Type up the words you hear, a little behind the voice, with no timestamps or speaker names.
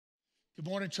Good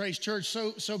morning, Trace Church.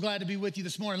 So glad to be with you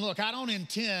this morning. Look, I don't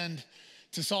intend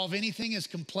to solve anything as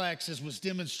complex as was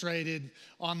demonstrated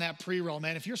on that pre-roll,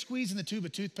 man. If you're squeezing the tube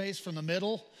of toothpaste from the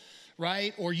middle,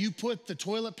 right, or you put the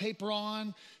toilet paper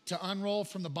on to unroll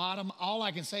from the bottom, all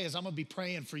I can say is I'm going to be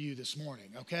praying for you this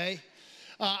morning, okay?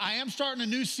 I am starting a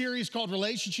new series called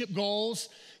Relationship Goals.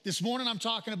 This morning I'm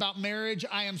talking about marriage.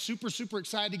 I am super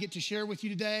excited to get to share with you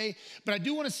today. But I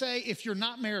do want to say, if you're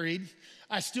not married,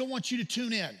 I still want you to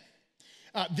tune in.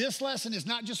 This lesson is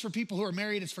not just for people who are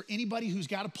married, it's for anybody who's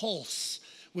got a pulse,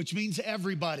 which means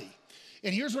everybody.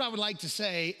 And here's what I would like to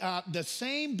say. The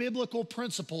same biblical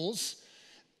principles,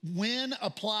 when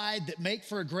applied, that make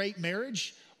for a great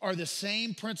marriage are the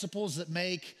same principles that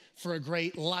make for a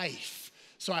great life.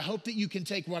 So I hope that you can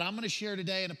take what I'm going to share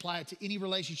today and apply it to any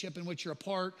relationship in which you're a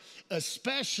part,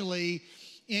 especially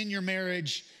in your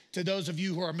marriage, to those of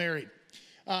you who are married.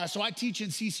 So I teach in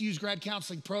CCU's grad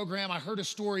counseling program. I heard a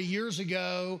story years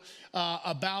ago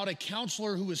about a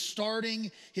counselor who was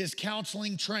starting his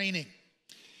counseling training.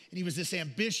 And he was this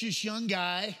ambitious young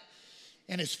guy.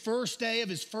 And his first day of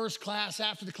his first class,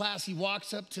 after the class, he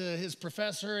walks up to his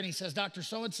professor and he says, "Dr.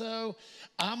 So-and-so,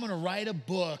 I'm going to write a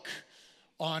book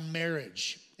on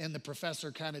marriage." And the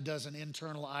professor kind of does an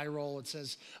internal eye roll and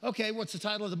says, "Okay, what's the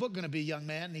title of the book going to be, young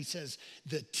man?" And he says,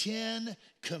 "The 10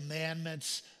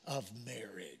 Commandments of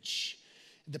Marriage."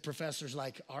 The professor's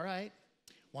like, "All right,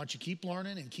 why don't you keep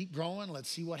learning and keep growing? Let's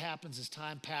see what happens as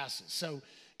time passes." So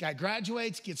guy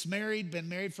graduates, gets married, been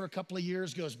married for a couple of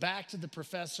years, goes back to the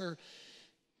professor,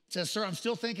 says, "Sir, I'm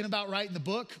still thinking about writing the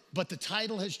book, but the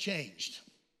title has changed."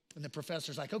 And the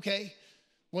professor's like, "Okay,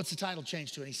 what's the title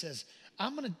changed to?" And he says,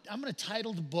 I'm gonna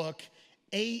title the book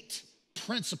 8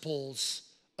 Principles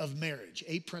of Marriage.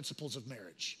 8 Principles of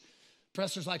Marriage.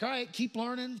 Professor's like, "All right, keep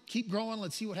learning, keep growing.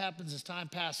 Let's see what happens as time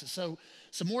passes." So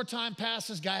some more time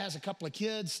passes. Guy has a couple of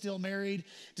kids, still married,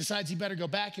 decides he better go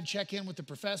back and check in with the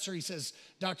professor. He says,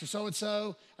 "Dr.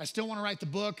 So-and-so, I still want to write the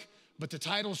book, but the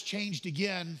title's changed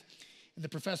again." And the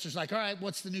professor's like, "All right,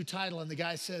 what's the new title?" And the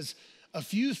guy says, "A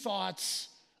Few Thoughts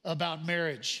About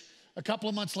Marriage." A couple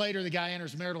of months later, the guy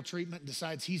enters marital treatment and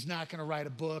decides he's not going to write a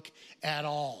book at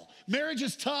all. Marriage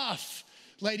is tough,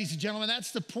 ladies and gentlemen.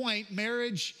 That's the point.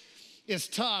 Marriage is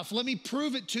tough. Let me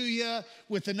prove it to you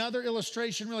with another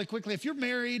illustration really quickly. If you're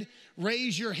married,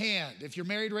 raise your hand. If you're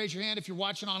married, raise your hand. If you're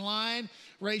watching online,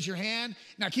 raise your hand.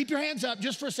 Now, keep your hands up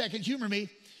just for a second. Humor me.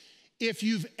 If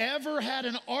you've ever had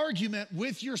an argument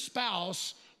with your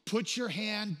spouse, put your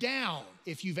hand down.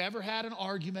 If you've ever had an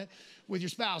argument with your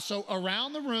spouse. So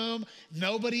around the room,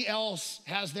 nobody else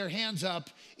has their hands up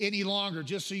any longer,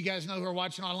 just so you guys know who are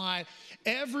watching online.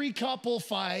 Every couple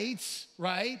fights,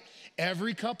 right?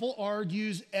 Every couple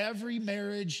argues. Every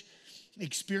marriage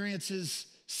experiences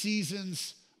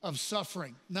seasons of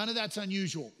suffering. None of that's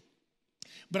unusual.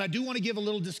 But I do want to give a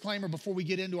little disclaimer before we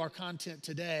get into our content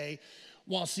today.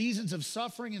 While seasons of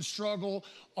suffering and struggle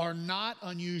are not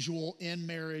unusual in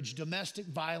marriage, domestic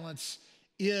violence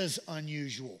is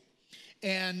unusual.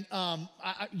 And,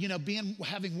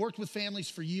 having worked with families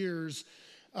for years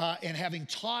and having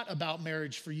taught about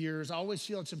marriage for years, I always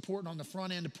feel it's important on the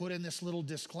front end to put in this little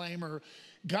disclaimer.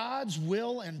 God's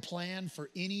will and plan for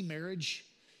any marriage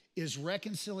is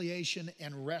reconciliation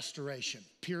and restoration,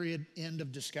 period, end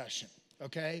of discussion,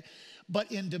 okay? But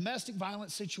in domestic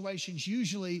violence situations,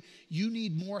 usually you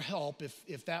need more help,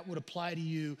 if that would apply to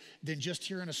you, than just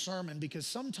hearing a sermon, because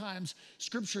sometimes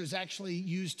scripture is actually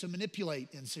used to manipulate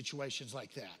in situations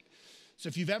like that. So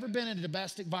if you've ever been in a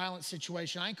domestic violence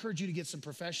situation, I encourage you to get some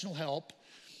professional help.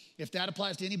 If that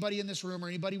applies to anybody in this room or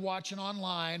anybody watching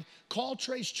online, call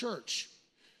Trace Church.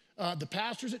 The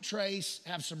pastors at Trace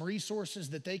have some resources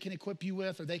that they can equip you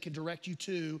with or they can direct you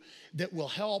to that will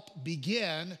help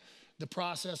begin the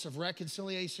process of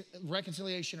reconciliation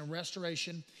and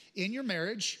restoration in your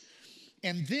marriage.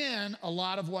 And then a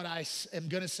lot of what I am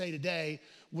going to say today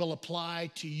will apply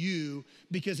to you,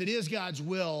 because it is God's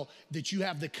will that you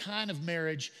have the kind of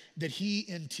marriage that He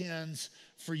intends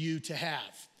for you to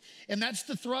have. And that's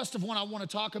the thrust of what I want to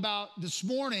talk about this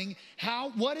morning.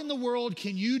 What in the world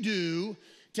can you do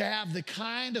to have the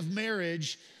kind of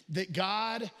marriage that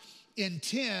God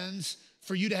intends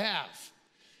for you to have?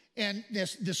 And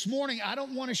this morning, I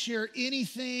don't want to share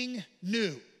anything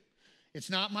new. It's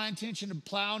not my intention to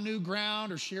plow new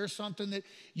ground or share something that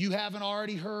you haven't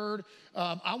already heard.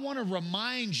 I want to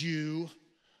remind you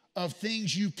of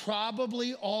things you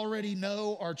probably already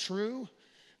know are true,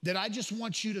 that I just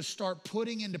want you to start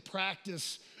putting into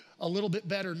practice a little bit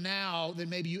better now than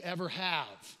maybe you ever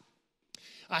have.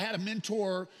 I had a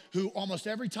mentor who almost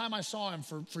every time I saw him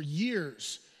for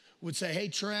years would say, "Hey,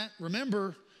 Trent,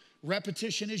 remember,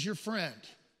 repetition is your friend."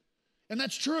 And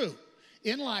that's true.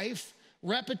 In life,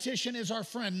 repetition is our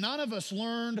friend. None of us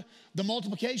learned the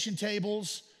multiplication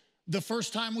tables the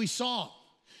first time we saw them.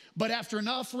 But after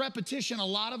enough repetition, a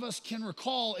lot of us can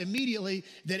recall immediately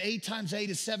that 8 times 8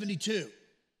 is 72.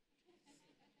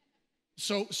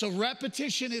 So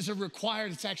repetition is a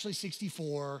required, it's actually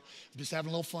 64. I'm just having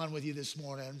a little fun with you this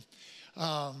morning.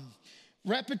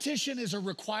 Repetition is a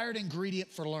required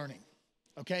ingredient for learning.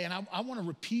 Okay, and I want to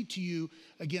repeat to you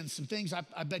again some things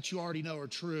I bet you already know are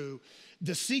true.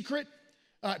 The secret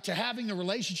to having the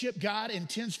relationship God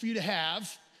intends for you to have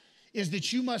is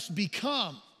that you must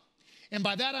become, and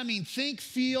by that I mean think,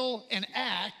 feel, and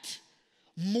act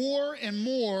more and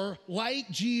more like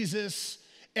Jesus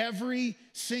every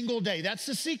single day. That's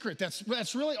the secret.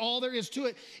 That's really all there is to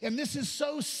it. And this is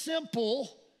so simple,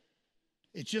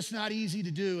 it's just not easy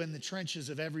to do in the trenches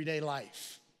of everyday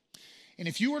life. And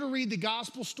if you were to read the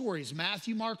gospel stories,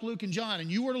 Matthew, Mark, Luke, and John,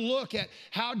 and you were to look at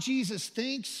how Jesus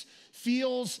thinks,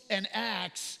 feels, and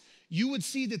acts, you would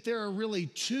see that there are really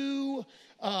two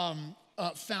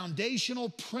foundational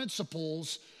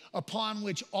principles upon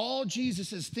which all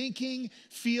Jesus' thinking,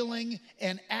 feeling,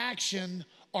 and action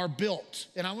are built.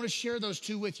 And I want to share those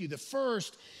two with you. The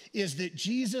first is that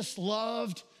Jesus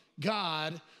loved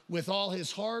God with all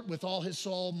his heart, with all his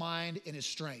soul, mind, and his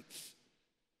strength.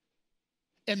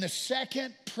 And the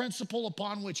second principle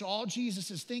upon which all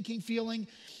Jesus' thinking, feeling,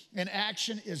 and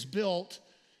action is built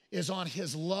is on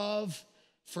his love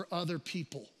for other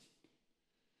people.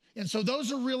 And so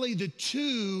those are really the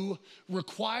two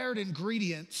required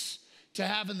ingredients to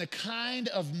having the kind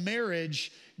of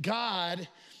marriage God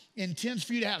intends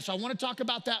for you to have. So I want to talk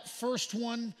about that first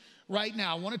one right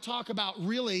now. I want to talk about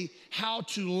really how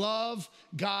to love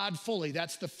God fully.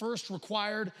 That's the first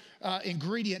required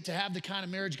ingredient to have the kind of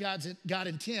marriage God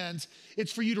intends.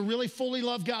 It's for you to really fully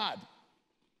love God.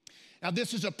 Now,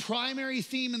 this is a primary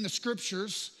theme in the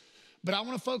scriptures, but I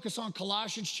want to focus on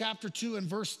Colossians chapter 2 and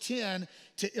verse 10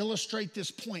 to illustrate this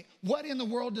point. What in the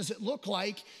world does it look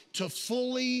like to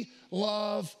fully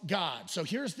love God? So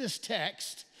here's this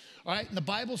text. All right, and the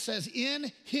Bible says,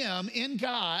 in him, in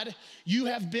God, you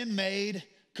have been made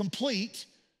complete,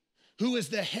 who is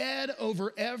the head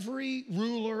over every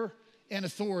ruler and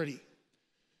authority.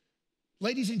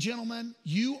 Ladies and gentlemen,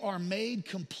 you are made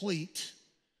complete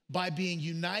by being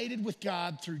united with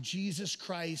God through Jesus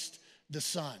Christ, the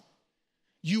Son.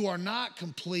 You are not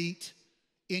complete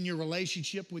in your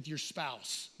relationship with your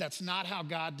spouse. That's not how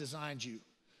God designed you.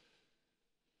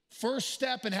 First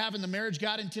step in having the marriage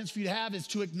God intends for you to have is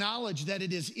to acknowledge that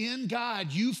it is in God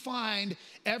you find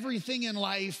everything in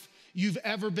life you've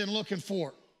ever been looking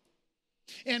for.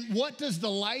 And what does the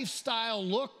lifestyle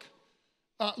look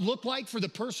like for the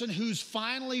person who's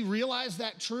finally realized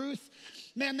that truth?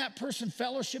 Man, that person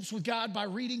fellowships with God by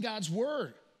reading God's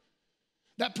word.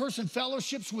 That person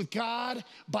fellowships with God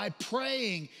by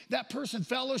praying. That person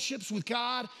fellowships with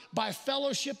God by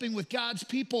fellowshipping with God's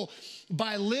people,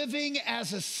 by living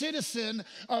as a citizen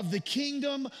of the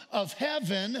kingdom of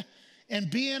heaven and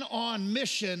being on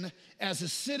mission as a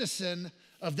citizen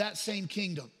of that same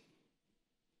kingdom.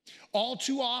 All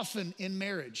too often in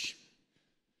marriage,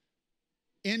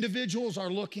 individuals are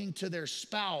looking to their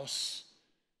spouse,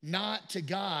 not to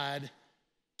God,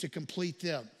 to complete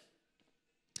them.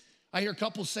 I hear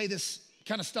couples say this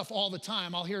kind of stuff all the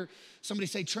time. I'll hear somebody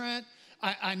say, Trent,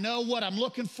 I know what I'm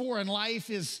looking for in life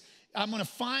is I'm going to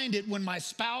find it when my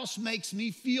spouse makes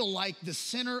me feel like the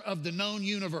center of the known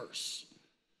universe.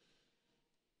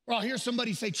 Or I'll hear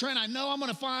somebody say, Trent, I know I'm going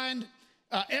to find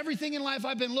everything in life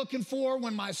I've been looking for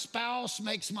when my spouse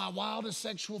makes my wildest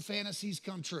sexual fantasies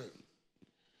come true.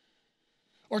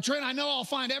 Or Trent, I know I'll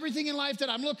find everything in life that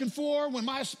I'm looking for when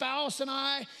my spouse and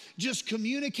I just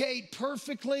communicate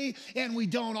perfectly and we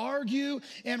don't argue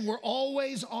and we're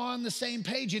always on the same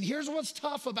page. And here's what's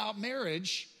tough about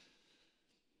marriage.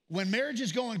 When marriage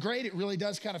is going great, it really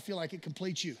does kind of feel like it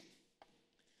completes you.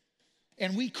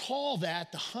 And we call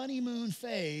that the honeymoon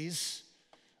phase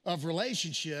of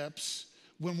relationships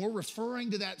when we're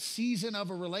referring to that season of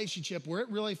a relationship where it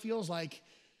really feels like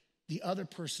the other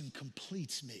person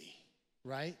completes me.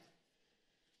 Right?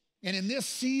 And in this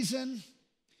season,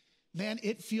 man,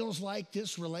 it feels like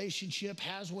this relationship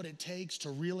has what it takes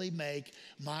to really make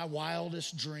my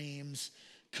wildest dreams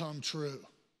come true.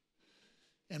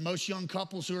 And most young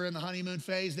couples who are in the honeymoon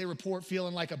phase, they report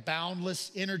feeling like a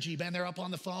boundless energy. Man, they're up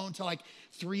on the phone till like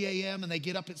 3 a.m. and they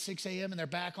get up at 6 a.m. and they're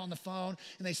back on the phone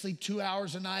and they sleep 2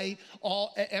 hours a night,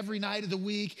 every night of the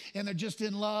week, and they're just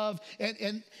in love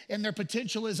and their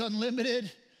potential is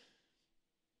unlimited.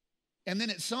 And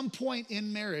then at some point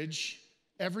in marriage,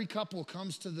 every couple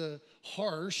comes to the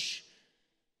harsh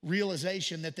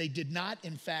realization that they did not,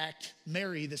 in fact,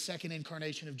 marry the second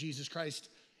incarnation of Jesus Christ,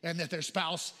 and that their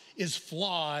spouse is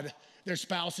flawed, their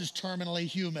spouse is terminally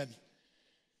human.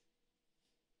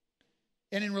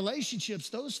 And in relationships,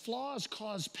 those flaws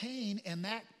cause pain, and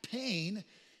that pain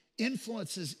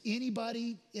influences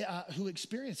anybody who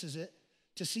experiences it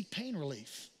to seek pain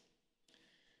relief.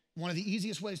 One of the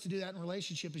easiest ways to do that in a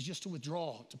relationship is just to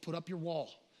withdraw, to put up your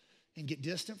wall and get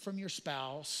distant from your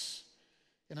spouse,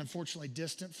 and unfortunately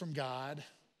distant from God,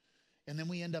 and then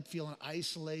we end up feeling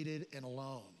isolated and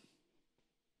alone.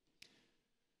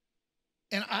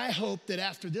 And I hope that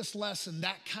after this lesson,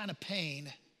 that kind of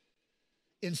pain,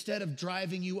 instead of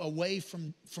driving you away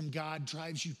from God,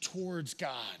 drives you towards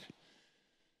God.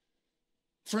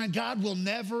 Friend, God will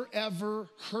never, ever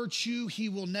hurt you. He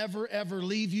will never, ever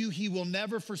leave you. He will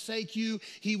never forsake you.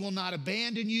 He will not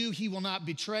abandon you. He will not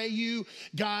betray you.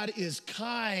 God is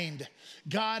kind.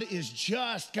 God is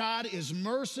just. God is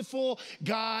merciful.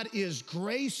 God is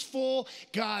graceful.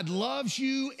 God loves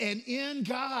you. And in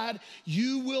God,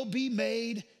 you will be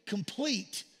made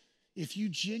complete if you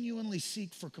genuinely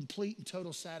seek for complete and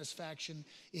total satisfaction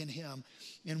in Him.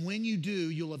 And when you do,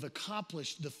 you'll have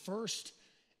accomplished the first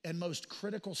and most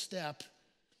critical step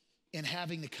in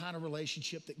having the kind of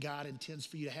relationship that God intends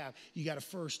for you to have. You got to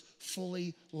first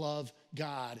fully love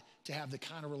God to have the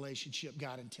kind of relationship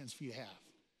God intends for you to have.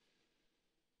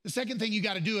 The second thing you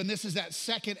got to do, and this is that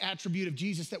second attribute of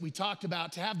Jesus that we talked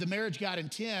about, to have the marriage God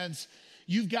intends,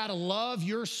 you've got to love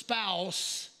your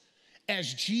spouse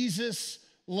as Jesus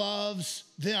loves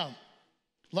them.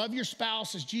 Love your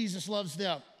spouse as Jesus loves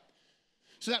them.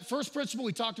 So that first principle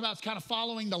we talked about is kind of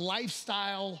following the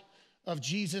lifestyle of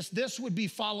Jesus. This would be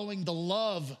following the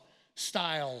love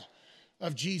style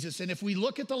of Jesus. And if we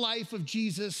look at the life of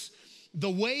Jesus, the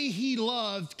way he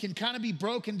loved can kind of be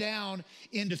broken down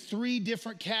into three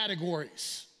different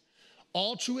categories: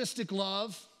 altruistic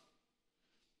love,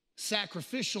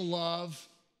 sacrificial love,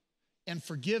 and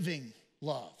forgiving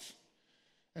love.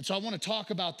 And so I want to talk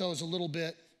about those a little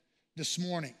bit this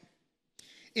morning.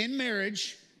 In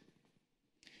marriage,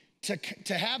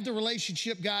 to have the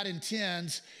relationship God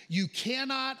intends, you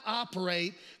cannot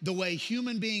operate the way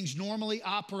human beings normally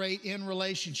operate in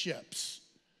relationships.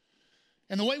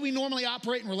 And the way we normally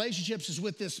operate in relationships is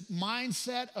with this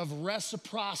mindset of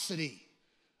reciprocity,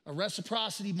 a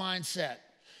reciprocity mindset.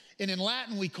 And in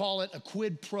Latin, we call it a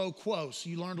quid pro quo.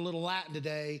 So you learned a little Latin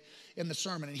today in the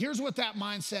sermon. And here's what that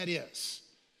mindset is.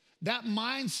 That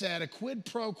mindset, a quid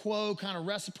pro quo kind of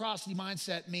reciprocity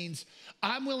mindset, means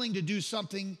I'm willing to do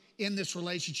something in this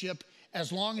relationship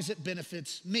as long as it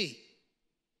benefits me.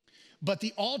 But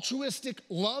the altruistic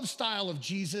love style of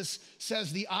Jesus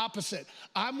says the opposite.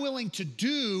 I'm willing to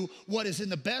do what is in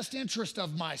the best interest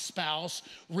of my spouse,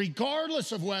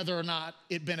 regardless of whether or not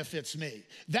it benefits me.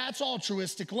 That's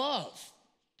altruistic love.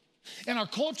 And our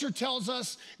culture tells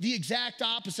us the exact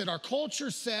opposite. Our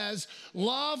culture says,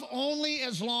 love only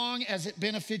as long as it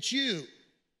benefits you.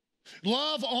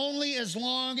 Love only as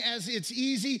long as it's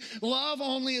easy. Love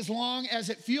only as long as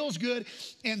it feels good.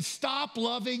 And stop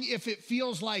loving if it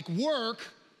feels like work,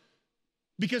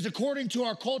 because according to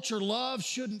our culture, love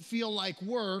shouldn't feel like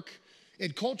work.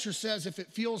 And culture says if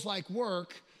it feels like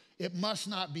work, it must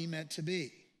not be meant to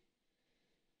be.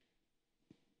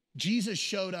 Jesus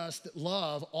showed us that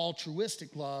love,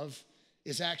 altruistic love,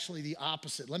 is actually the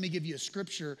opposite. Let me give you a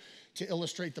scripture to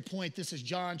illustrate the point. This is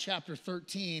John chapter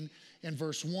 13 and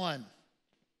verse 1.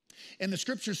 And the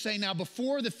scriptures say, now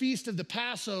before the feast of the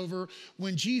Passover,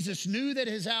 when Jesus knew that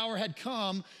his hour had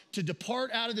come to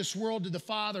depart out of this world to the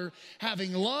Father,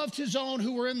 having loved his own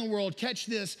who were in the world, catch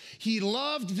this, he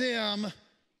loved them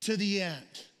to the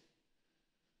end.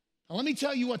 Now let me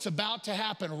tell you what's about to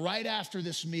happen right after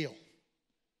this meal.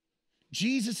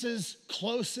 Jesus's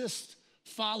closest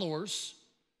followers,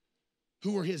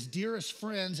 who were his dearest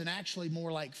friends and actually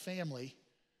more like family,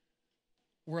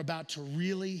 were about to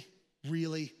really,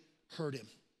 really hurt him.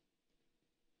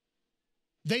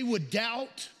 They would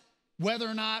doubt whether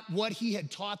or not what he had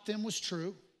taught them was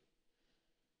true.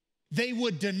 They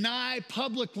would deny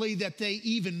publicly that they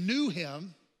even knew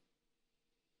him.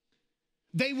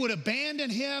 They would abandon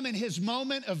him in his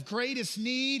moment of greatest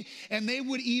need, and they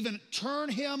would even turn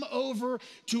him over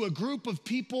to a group of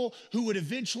people who would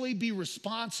eventually be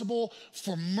responsible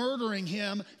for murdering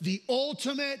him, the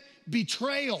ultimate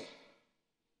betrayal.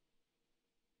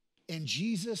 And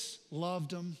Jesus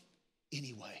loved them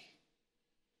anyway.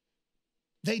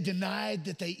 They denied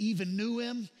that they even knew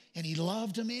him, and he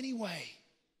loved them anyway.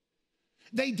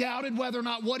 They doubted whether or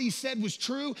not what he said was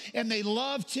true, and they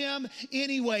loved him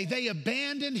anyway. They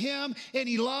abandoned him, and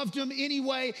he loved them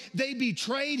anyway. They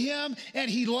betrayed him, and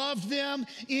he loved them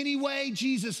anyway.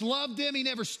 Jesus loved them. He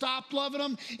never stopped loving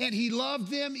them, and he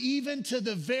loved them even to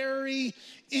the very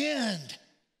end.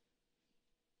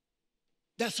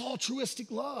 That's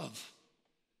altruistic love.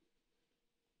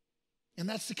 And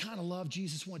that's the kind of love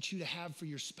Jesus wants you to have for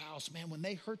your spouse. Man, when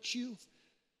they hurt you,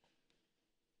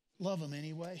 love them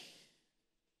anyway.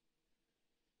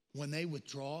 When they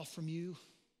withdraw from you,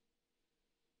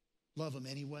 love them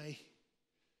anyway.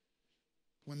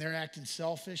 When they're acting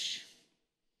selfish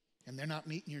and they're not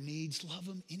meeting your needs, love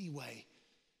them anyway.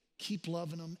 Keep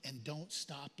loving them and don't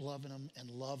stop loving them, and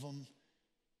love them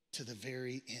to the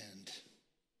very end.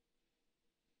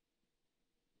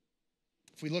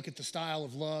 If we look at the style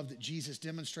of love that Jesus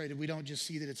demonstrated, we don't just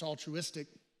see that it's altruistic.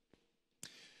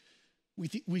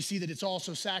 We see that it's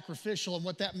also sacrificial, and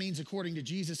what that means according to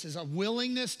Jesus is a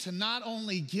willingness to not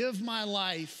only give my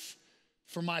life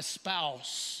for my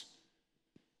spouse,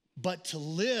 but to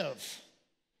live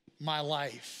my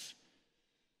life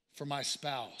for my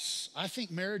spouse. I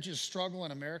think marriages struggle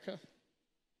in America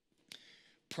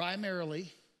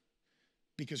primarily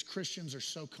because Christians are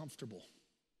so comfortable.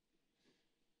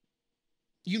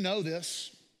 You know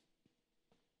this,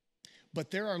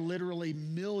 but there are literally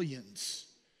millions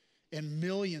and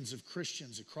millions of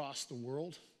Christians across the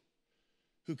world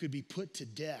who could be put to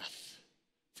death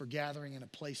for gathering in a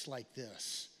place like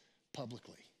this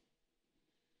publicly.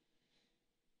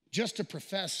 Just to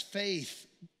profess faith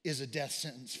is a death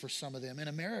sentence for some of them. In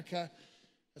America,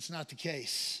 that's not the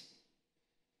case.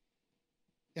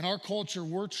 In our culture,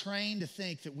 we're trained to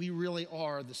think that we really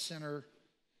are the center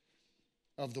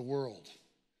of the world.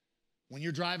 When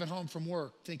you're driving home from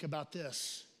work, think about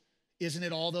this. Isn't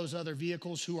it all those other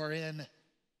vehicles who are in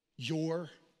your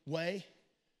way?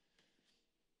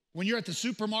 When you're at the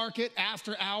supermarket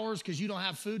after hours because you don't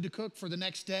have food to cook for the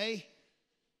next day,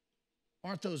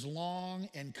 aren't those long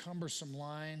and cumbersome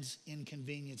lines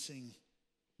inconveniencing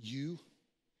you?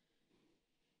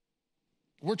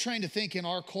 We're trained to think in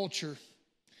our culture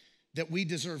that we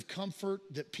deserve comfort,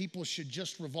 that people should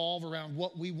just revolve around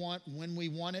what we want and when we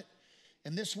want it.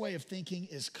 And this way of thinking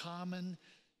is common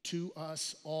to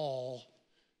us all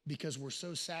because we're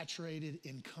so saturated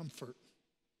in comfort.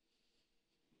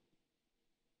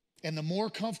 And the more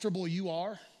comfortable you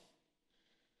are,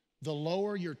 the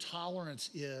lower your tolerance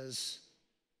is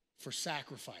for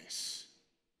sacrifice.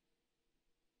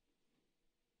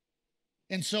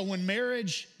 And so when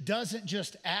marriage doesn't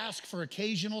just ask for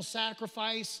occasional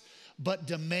sacrifice, but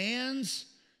demands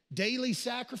daily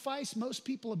sacrifice, most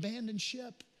people abandon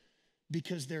ship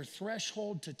because their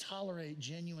threshold to tolerate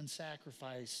genuine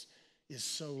sacrifice is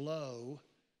so low.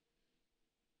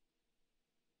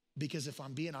 Because if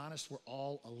I'm being honest, we're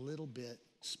all a little bit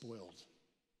spoiled.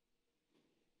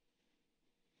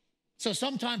 So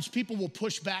sometimes people will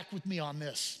push back with me on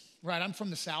this, right? I'm from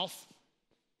the South.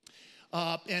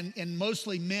 And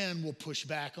mostly men will push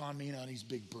back on me, these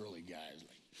big burly guys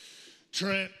like,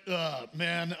 Trent,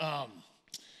 man,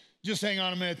 just hang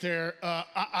on a minute there.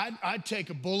 I'd take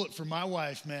a bullet for my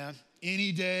wife, man.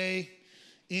 Any day,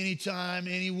 anytime,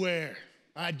 anywhere.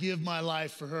 I'd give my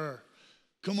life for her.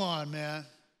 Come on, man.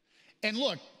 And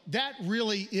look, that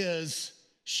really is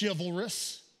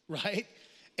chivalrous, right?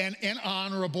 And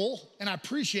honorable, and I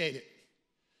appreciate it.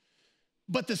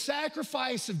 But the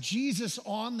sacrifice of Jesus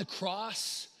on the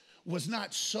cross was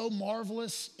not so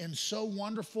marvelous and so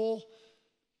wonderful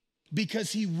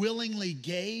because he willingly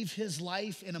gave his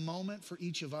life in a moment for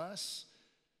each of us.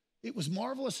 It was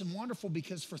marvelous and wonderful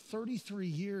because for 33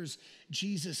 years,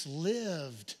 Jesus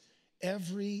lived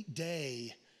every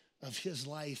day of his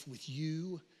life with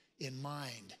you in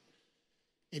mind.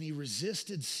 And he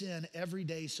resisted sin every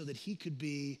day so that he could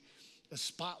be a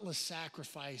spotless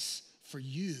sacrifice for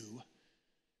you,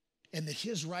 and that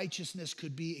his righteousness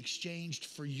could be exchanged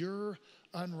for your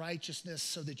unrighteousness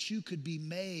so that you could be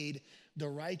made the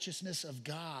righteousness of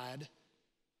God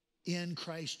in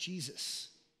Christ Jesus.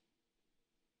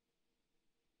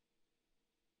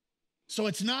 So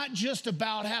it's not just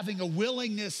about having a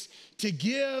willingness to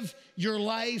give your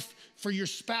life for your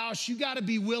spouse. You got to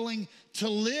be willing to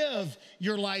live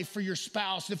your life for your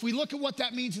spouse. And if we look at what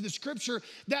that means in the scripture,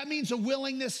 that means a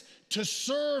willingness to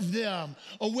serve them,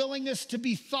 a willingness to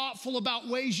be thoughtful about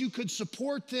ways you could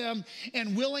support them,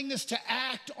 and willingness to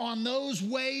act on those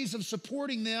ways of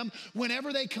supporting them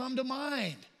whenever they come to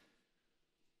mind.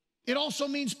 It also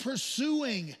means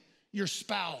pursuing your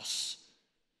spouse.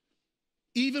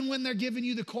 Even when they're giving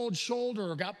you the cold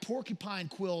shoulder or got porcupine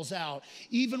quills out,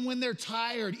 even when they're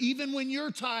tired, even when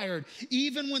you're tired,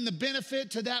 even when the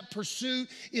benefit to that pursuit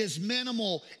is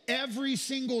minimal, every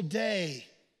single day,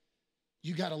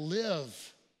 you got to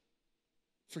live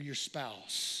for your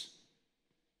spouse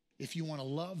if you want to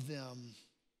love them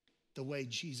the way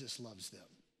Jesus loves them.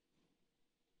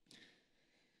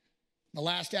 The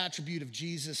last attribute of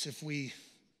Jesus, if we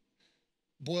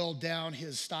boiled down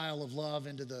his style of love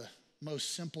into the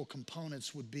most simple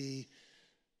components, would be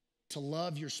to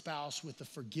love your spouse with a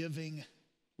forgiving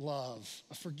love,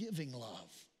 a forgiving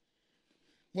love.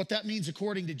 What that means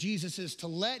according to Jesus is to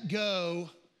let go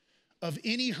of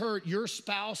any hurt your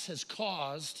spouse has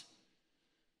caused,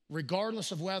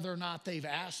 regardless of whether or not they've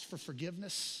asked for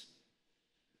forgiveness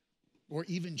or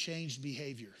even changed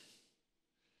behavior.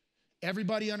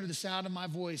 Everybody under the sound of my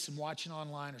voice and watching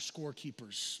online are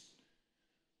scorekeepers.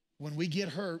 When we get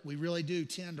hurt, we really do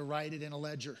tend to write it in a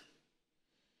ledger.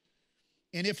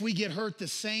 And if we get hurt the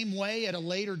same way at a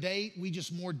later date, we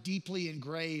just more deeply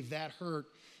engrave that hurt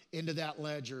into that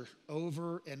ledger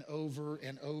over and over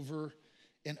and over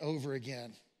and over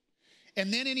again.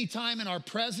 And then anytime in our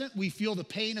present we feel the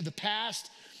pain of the past,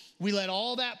 we let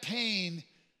all that pain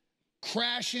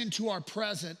crash into our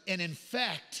present and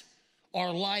infect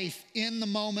our life in the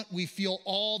moment we feel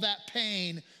all that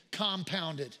pain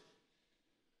compounded.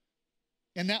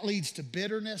 And that leads to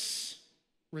bitterness,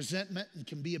 resentment, and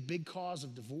can be a big cause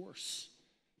of divorce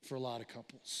for a lot of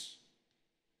couples.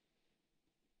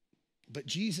 But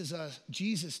Jesus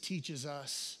teaches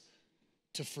us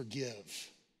to forgive.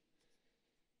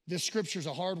 This scripture is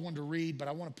a hard one to read, but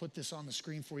I want to put this on the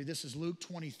screen for you. This is Luke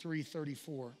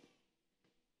 23:34.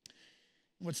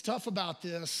 What's tough about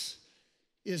this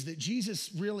is that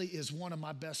Jesus really is one of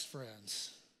my best friends.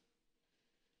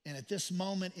 And at this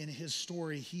moment in his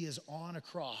story, he is on a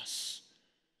cross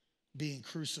being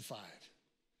crucified.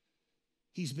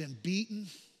 He's been beaten,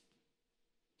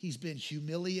 he's been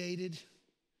humiliated,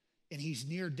 and he's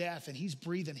near death, and he's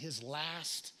breathing his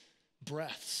last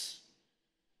breaths.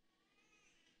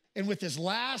 And with his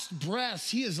last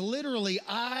breaths, he is literally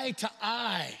eye to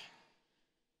eye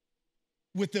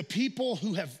with the people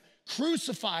who have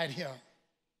crucified him.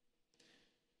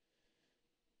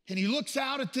 And he looks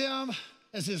out at them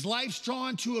as his life's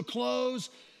drawn to a close,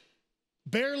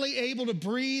 barely able to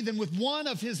breathe, and with one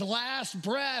of his last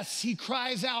breaths, he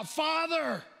cries out,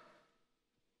 "Father,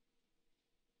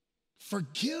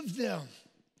 forgive them,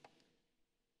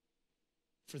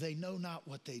 for they know not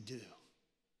what they do."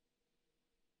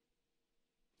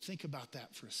 Think about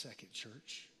that for a second,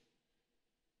 church.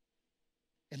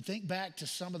 And think back to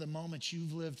some of the moments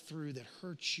you've lived through that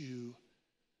hurt you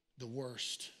the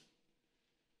worst.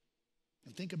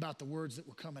 And think about the words that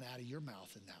were coming out of your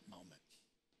mouth in that moment.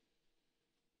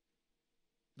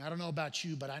 And I don't know about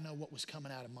you, but I know what was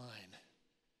coming out of mine.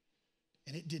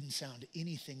 And it didn't sound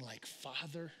anything like,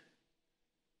 "Father,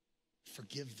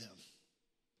 forgive them."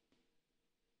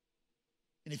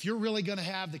 And if you're really going to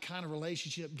have the kind of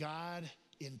relationship God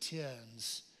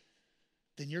intends,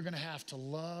 then you're going to have to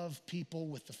love people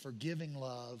with the forgiving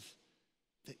love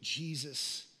that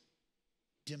Jesus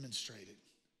demonstrated.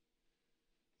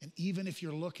 And even if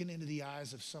you're looking into the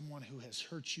eyes of someone who has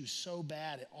hurt you so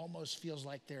bad, it almost feels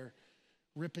like they're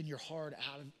ripping your heart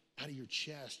out of your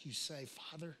chest, you say,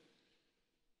 "Father,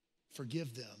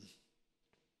 forgive them,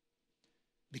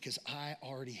 because I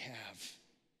already have."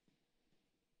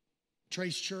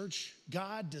 Trace Church,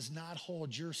 God does not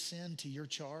hold your sin to your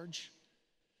charge.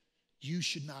 You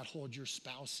should not hold your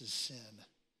spouse's sin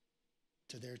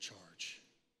to their charge.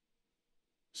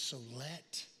 So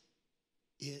let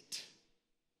it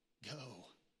go.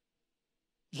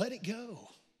 Let it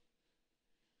go.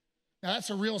 Now that's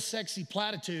a real sexy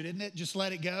platitude, isn't it? Just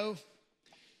let it go.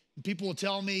 And people will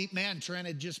tell me, "Man, Trent,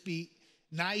 it'd just be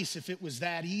nice if it was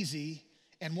that easy."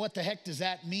 And what the heck does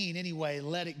that mean anyway,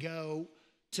 let it go?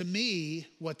 To me,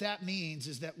 what that means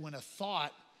is that when a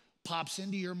thought pops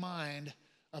into your mind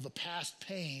of a past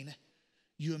pain,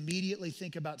 you immediately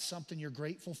think about something you're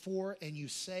grateful for, and you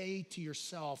say to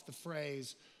yourself the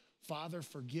phrase, "Father,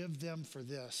 forgive them for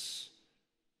this,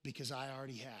 because I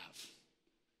already have."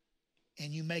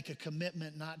 And you make a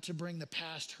commitment not to bring the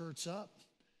past hurts up.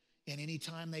 And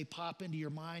anytime they pop into your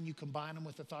mind, you combine them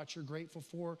with the thoughts you're grateful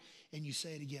for, and you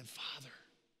say it again, "Father,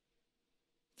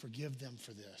 forgive them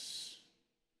for this,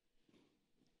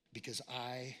 because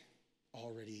I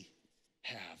already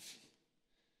have."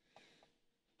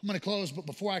 I'm going to close, but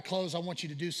before I close, I want you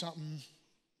to do something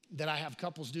that I have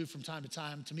couples do from time to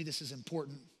time. To me, this is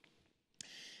important.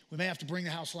 We may have to bring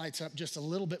the house lights up just a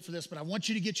little bit for this, but I want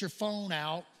you to get your phone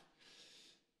out,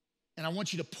 And I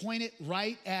want you to point it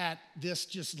right at this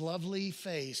just lovely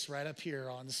face right up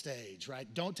here on the stage,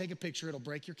 right? Don't take a picture, it'll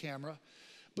break your camera.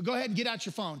 But go ahead and get out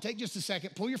your phone. Take just a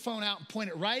second, pull your phone out and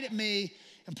point it right at me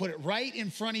and put it right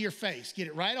in front of your face. Get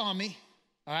it right on me,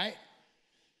 all right?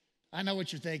 I know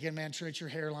what you're thinking, man, Trent, your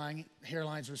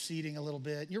hairline's receding a little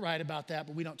bit. You're right about that,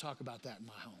 but we don't talk about that in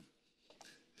my home.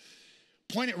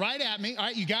 Point it right at me. All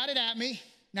right, you got it at me.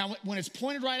 Now, when it's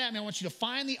pointed right at me, I want you to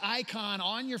find the icon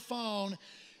on your phone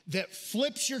that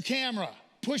flips your camera.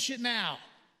 Push it now.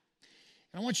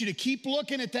 And I want you to keep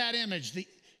looking at that image.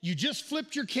 You just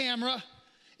flipped your camera,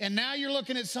 and now you're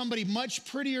looking at somebody much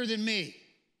prettier than me.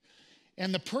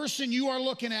 And the person you are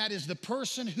looking at is the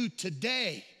person who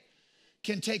today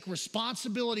can take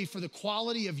responsibility for the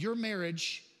quality of your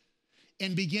marriage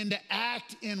and begin to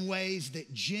act in ways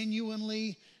that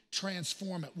genuinely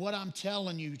transform it. What I'm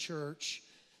telling you, church,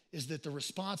 is that the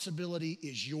responsibility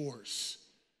is yours,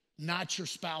 not your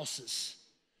spouse's,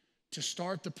 to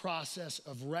start the process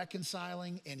of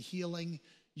reconciling and healing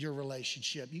your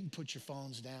relationship. You can put your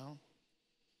phones down.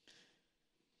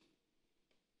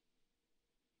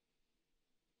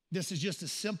 This is just a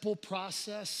simple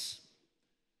process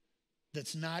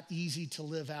that's not easy to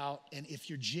live out. And if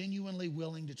you're genuinely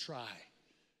willing to try,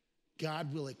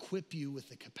 God will equip you with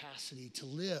the capacity to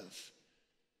live,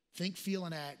 think, feel,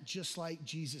 and act just like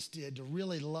Jesus did, to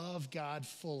really love God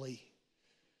fully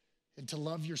and to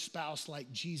love your spouse like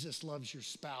Jesus loves your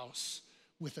spouse,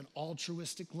 with an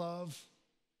altruistic love,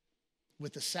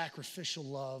 with a sacrificial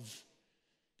love,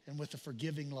 and with a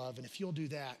forgiving love. And if you'll do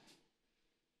that,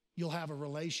 you'll have a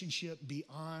relationship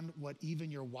beyond what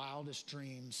even your wildest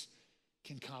dreams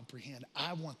can comprehend.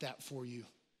 I want that for you.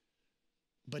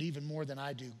 But even more than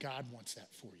I do, God wants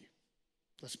that for you.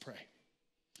 Let's pray.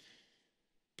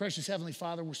 Precious Heavenly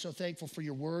Father, we're so thankful for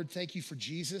your word. Thank you for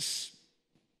Jesus.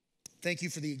 Thank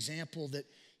you for the example that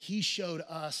he showed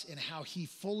us in how he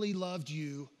fully loved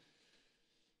you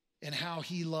and how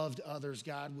he loved others,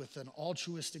 God, with an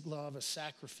altruistic love, a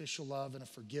sacrificial love, and a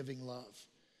forgiving love.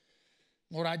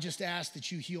 Lord, I just ask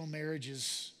that you heal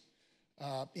marriages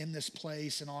in this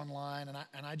place and online.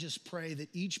 And I just pray that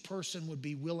each person would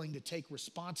be willing to take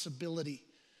responsibility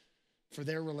for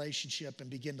their relationship and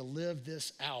begin to live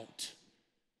this out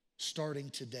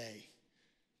starting today.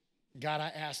 God, I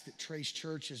ask that Trace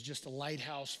Church is just a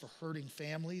lighthouse for hurting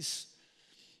families.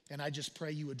 And I just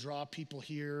pray you would draw people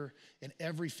here, and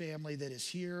every family that is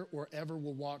here or ever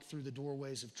will walk through the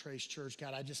doorways of Trace Church.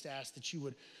 God, I just ask that you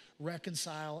would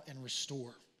reconcile and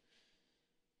restore.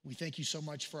 We thank you so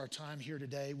much for our time here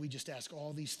today. We just ask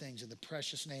all these things in the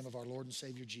precious name of our Lord and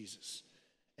Savior Jesus.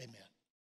 Amen.